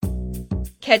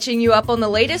catching you up on the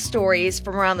latest stories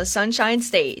from around the Sunshine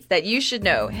State that you should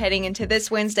know heading into this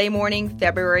Wednesday morning,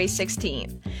 February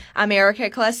 16th. I'm Erika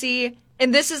Clesi,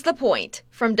 and this is The Point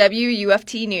from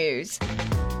WUFT News.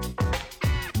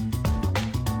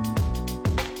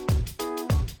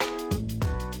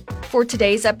 For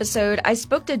today's episode, I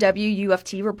spoke to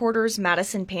WUFT reporters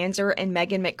Madison Panzer and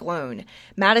Meghan McGlone.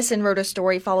 Madison wrote a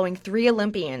story following 3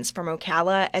 Olympians from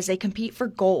Ocala as they compete for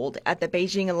gold at the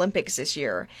Beijing Olympics this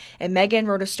year. And Meghan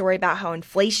wrote a story about how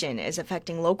inflation is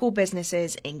affecting local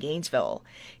businesses in Gainesville.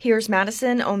 Here's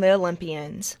Madison on the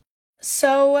Olympians.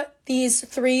 So these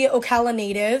 3 Ocala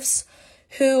natives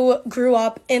who grew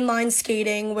up inline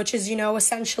skating, which is,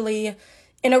 essentially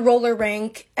in a roller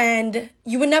rink, and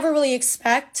you would never really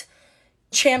expect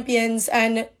champions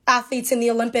and athletes in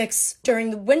the Olympics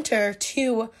during the winter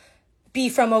to be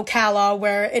from Ocala,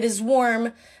 where it is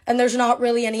warm and there's not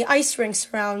really any ice rinks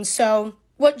around. So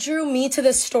what drew me to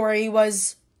this story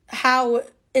was how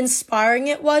inspiring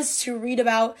it was to read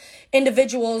about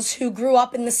individuals who grew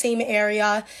up in the same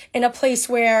area in a place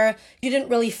where you didn't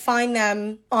really find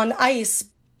them on ice.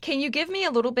 Can you give me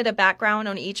a little bit of background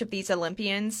on each of these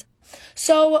Olympians?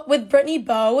 So with Brittany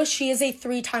Bowe, she is a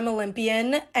 3-time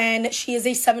Olympian and she is a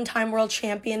 7-time world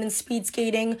champion in speed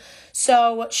skating.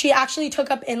 So she actually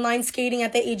took up inline skating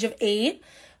at the age of 8,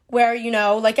 where,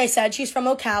 like I said, she's from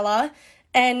Ocala,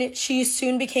 and she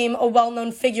soon became a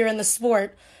well-known figure in the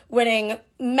sport, winning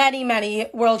many, many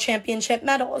world championship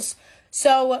medals.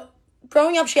 So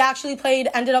growing up, she actually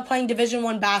ended up playing Division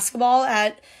I basketball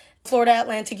at Florida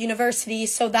Atlantic University.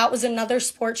 So that was another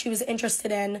sport she was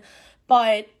interested in.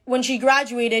 But when she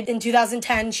graduated in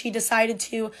 2010, she decided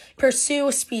to pursue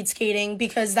speed skating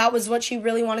because that was what she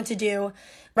really wanted to do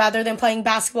rather than playing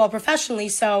basketball professionally.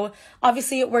 So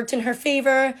obviously it worked in her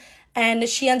favor, and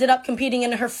she ended up competing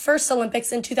in her first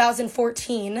Olympics in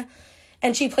 2014.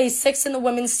 And she placed 6th in the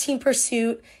women's team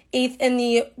pursuit, 8th in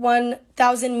the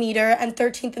 1,000 meter, and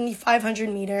 13th in the 500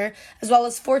 meter, as well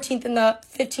as 14th in the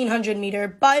 1,500 meter.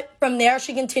 But from there,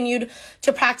 she continued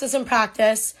to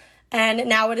practice, and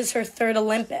now it is her 3rd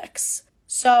Olympics.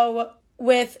 So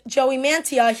with Joey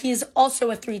Mantia, he's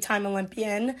also a 3-time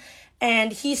Olympian,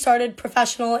 and he started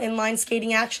professional inline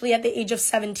skating actually at the age of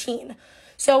 17.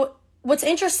 So what's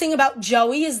interesting about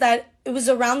Joey is that it was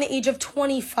around the age of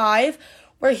 25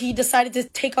 where he decided to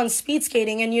take on speed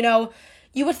skating. And,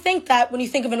 you would think that when you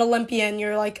think of an Olympian,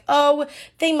 you're like, oh,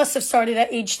 they must have started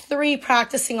at age 3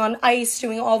 practicing on ice,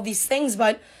 doing all these things.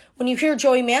 But when you hear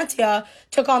Joey Mantia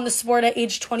took on the sport at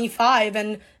age 25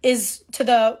 and is to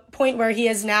the point where he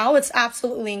is now, it's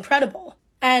absolutely incredible.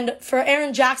 And for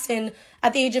Erin Jackson,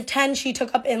 at the age of 10, she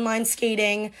took up inline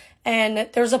skating, and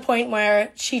there's a point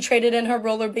where she traded in her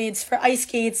rollerblades for ice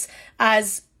skates,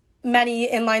 as many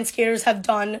inline skaters have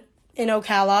done in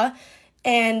Ocala.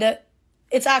 And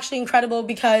it's actually incredible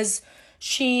because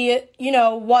she,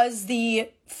 was the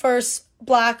first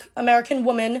Black American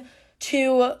woman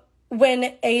to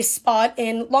win a spot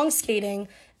in long skating.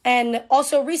 And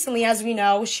also recently, as we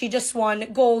know, she just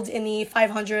won gold in the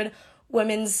 500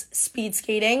 women's speed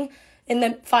skating in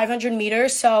the 500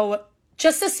 meters. So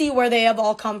just to see where they have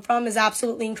all come from is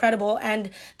absolutely incredible. And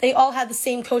they all had the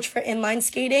same coach for inline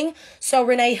skating. So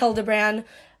Renee Hildebrand,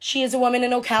 she is a woman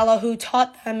in Ocala who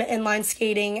taught them inline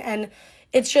skating. And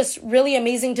it's just really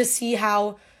amazing to see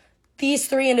how these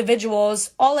 3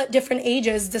 individuals, all at different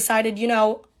ages, decided,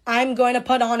 I'm going to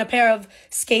put on a pair of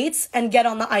skates and get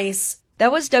on the ice.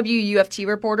 That was WUFT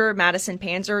reporter Madison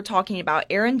Panzer talking about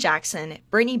Erin Jackson,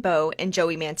 Brittany Bowe, and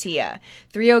Joey Mantia,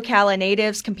 3 Ocala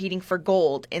natives competing for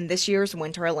gold in this year's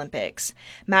Winter Olympics.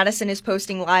 Madison is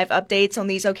posting live updates on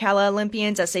these Ocala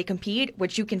Olympians as they compete,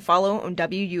 which you can follow on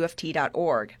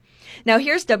WUFT.org. Now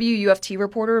here's WUFT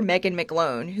reporter Meghan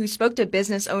McGlone, who spoke to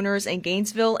business owners in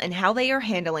Gainesville and how they are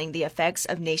handling the effects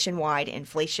of nationwide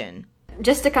inflation.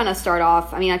 Just to kind of start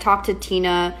off, I talked to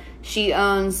Tina. She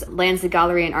owns Lands the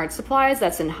Gallery and Art Supplies.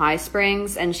 That's in High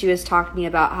Springs. And she was talking to me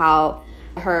about how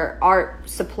her art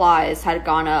supplies had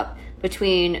gone up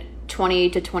between 20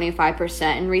 to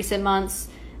 25% in recent months.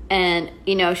 And,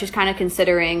 she's kind of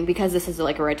considering, because this is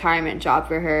like a retirement job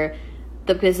for her,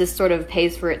 the business sort of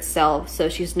pays for itself. So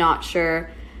she's not sure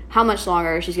how much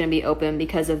longer she's going to be open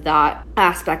because of that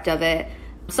aspect of it.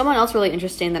 Someone else really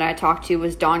interesting that I talked to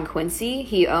was Don Quincy.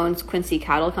 He owns Quincy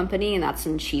Cattle Company, and that's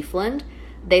in Chiefland.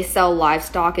 They sell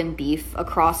livestock and beef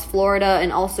across Florida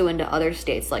and also into other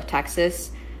states like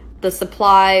Texas. The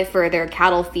supply for their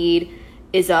cattle feed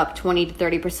is up 20 to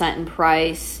 30% in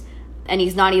price, and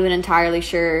he's not even entirely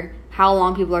sure how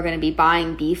long people are going to be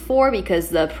buying beef for because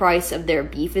the price of their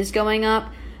beef is going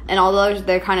up. And although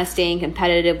they're kind of staying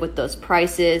competitive with those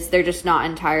prices, they're just not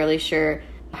entirely sure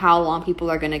how long people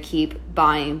are going to keep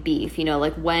buying beef.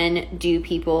 Like, when do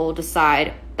people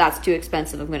decide that's too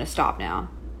expensive, I'm going to stop now?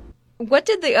 What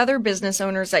did the other business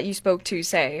owners that you spoke to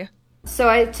say? So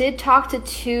I did talk to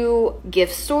 2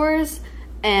 gift stores,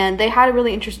 and they had a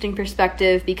really interesting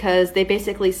perspective because they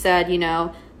basically said,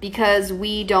 because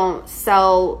we don't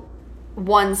sell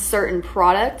one certain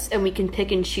product and we can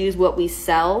pick and choose what we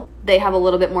sell, they have a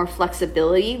little bit more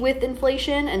flexibility with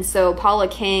inflation. And so Paula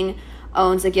King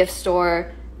owns a gift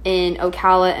store in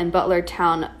Ocala and Butler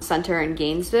Town Center in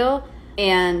Gainesville,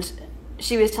 and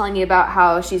she was telling me about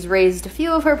how she's raised a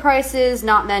few of her prices,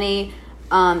 not many,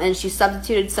 and she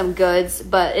substituted some goods,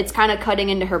 but it's kind of cutting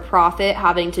into her profit,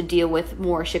 having to deal with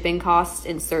more shipping costs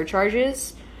and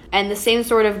surcharges. And the same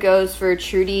sort of goes for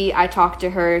Trudy. I talked to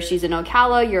her. She's in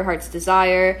Ocala, Your Heart's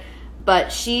Desire,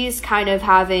 but she's kind of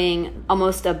having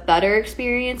almost a better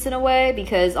experience in a way,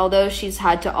 because although she's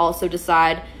had to also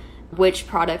decide which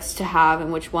products to have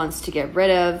and which ones to get rid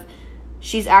of,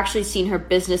 she's actually seen her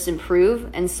business improve.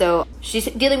 And so she's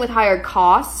dealing with higher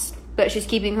costs, but she's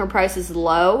keeping her prices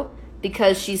low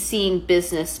because she's seeing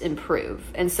business improve.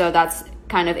 And so that's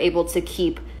kind of able to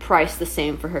keep price the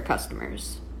same for her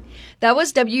customers. That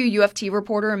was WUFT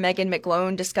reporter Meghan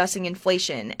McGlone discussing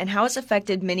inflation and how it's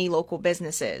affected many local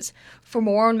businesses. For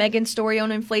more on Meghan's story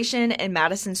on inflation and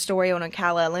Madison's story on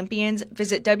Ocala Olympians,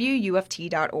 visit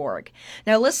WUFT.org.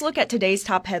 Now let's look at today's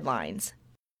top headlines.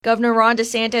 Governor Ron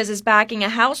DeSantis is backing a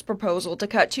House proposal to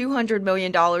cut $200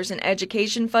 million in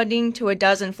education funding to a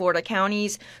dozen Florida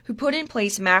counties who put in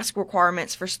place mask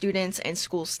requirements for students and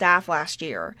school staff last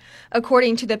year.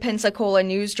 According to the Pensacola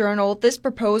News Journal, this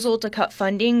proposal to cut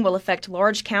funding will affect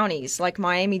large counties like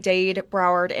Miami-Dade,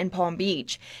 Broward, and Palm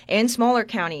Beach, and smaller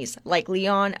counties like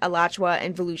Leon, Alachua,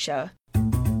 and Volusia.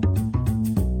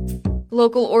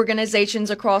 Local organizations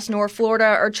across North Florida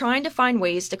are trying to find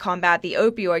ways to combat the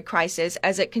opioid crisis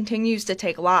as it continues to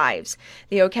take lives.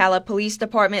 The Ocala Police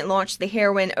Department launched the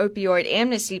Heroin Opioid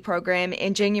Amnesty Program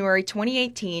in January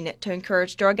 2018 to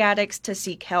encourage drug addicts to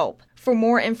seek help. For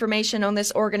more information on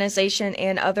this organization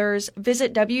and others,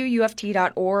 visit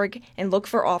WUFT.org and look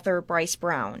for author Bryce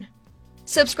Brown.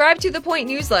 Subscribe to The Point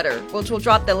newsletter, which will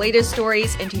drop the latest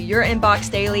stories into your inbox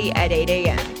daily at 8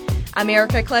 a.m. I'm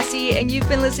Erika Clesi, and you've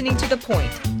been listening to The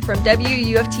Point from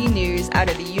WUFT News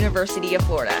out of the University of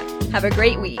Florida. Have a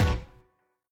great week.